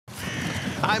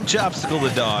I'm Chopsicle the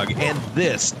Dog, and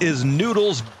this is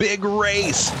Noodle's Big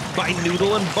Race by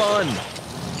Noodle and Bun.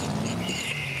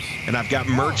 And I've got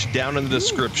merch down in the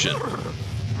description.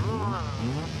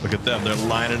 Look at them, they're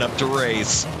lining up to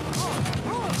race.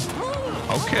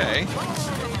 Okay.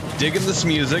 Digging this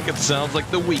music, it sounds like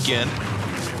the weekend.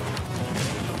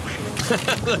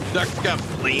 The duck's got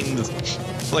flames.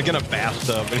 It's like in a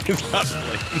bathtub, and he's got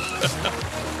flames.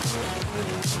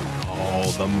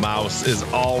 Oh, the mouse is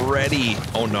all ready.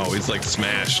 Oh no, he's like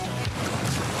smashed.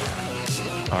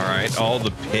 All right, oh,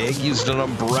 the pig used an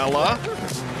umbrella.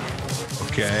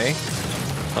 Okay.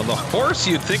 Now the horse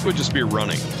you'd think would just be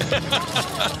running.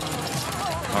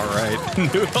 All right,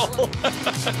 Noodle,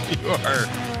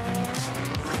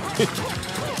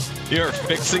 you are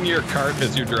fixing your cart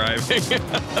as you're driving.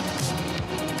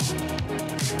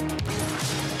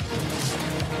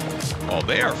 Oh,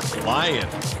 they are flying.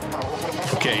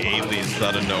 Okay, aliens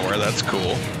out of nowhere. That's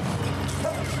cool.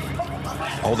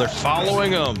 Oh, they're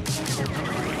following them.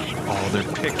 Oh,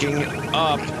 they're picking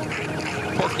up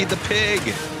Porky the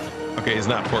Pig. Okay, he's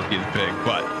not Porky the Pig,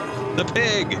 but the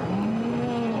pig.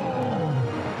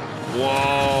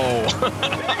 Whoa.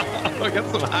 I got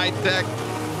some high-tech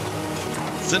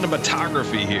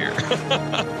cinematography here.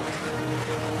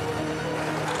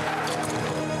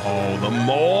 Oh, the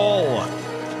mole.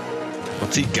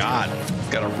 What's he got? He's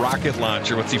got a rocket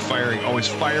launcher. What's he firing? Oh, he's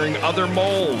firing other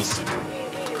moles.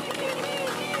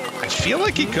 I feel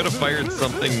like he could have fired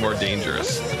something more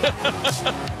dangerous.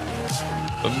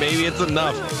 But maybe it's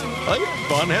enough. I think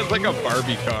Bun has like a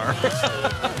Barbie car.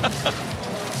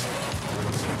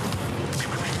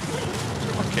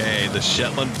 Okay, the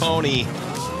Shetland pony.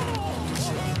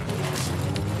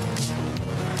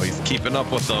 Oh, he's keeping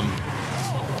up with them.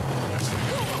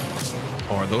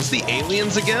 Oh, are those the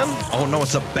aliens again? Oh no,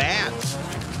 it's a bat.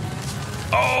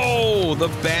 Oh, the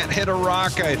bat hit a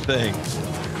rock, I think.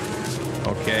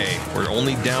 Okay, we're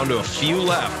only down to a few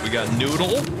left. We got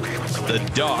Noodle, the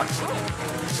duck.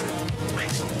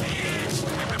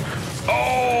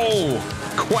 Oh,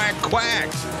 quack,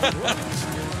 quack.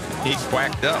 He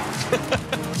quacked up.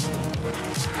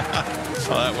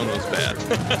 Oh, that one was bad.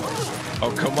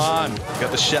 Oh, come on.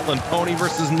 Got the Shetland pony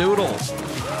versus Noodle.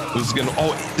 Who's gonna?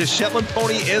 Oh, the Shetland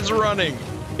pony is running.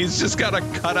 He's just got a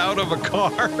cutout of a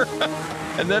car,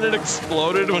 and then it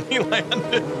exploded when he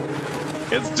landed.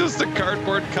 It's just a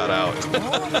cardboard cutout.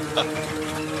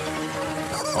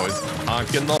 Oh, he's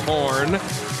honking the horn.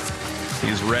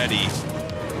 He's ready.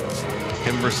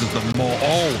 Him versus the mole.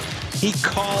 Oh, he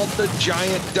called the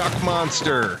giant duck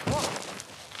monster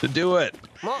to do it.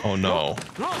 Oh no.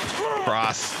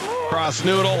 Cross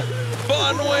Noodle.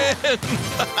 Bun wins.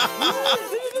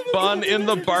 Bun in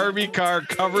the Barbie car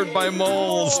covered by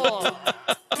moles.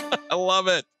 I love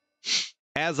it.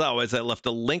 As always, I left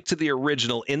a link to the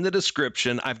original in the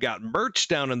description. I've got merch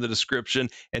down in the description.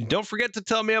 And don't forget to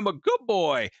tell me I'm a good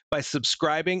boy by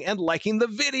subscribing and liking the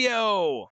video.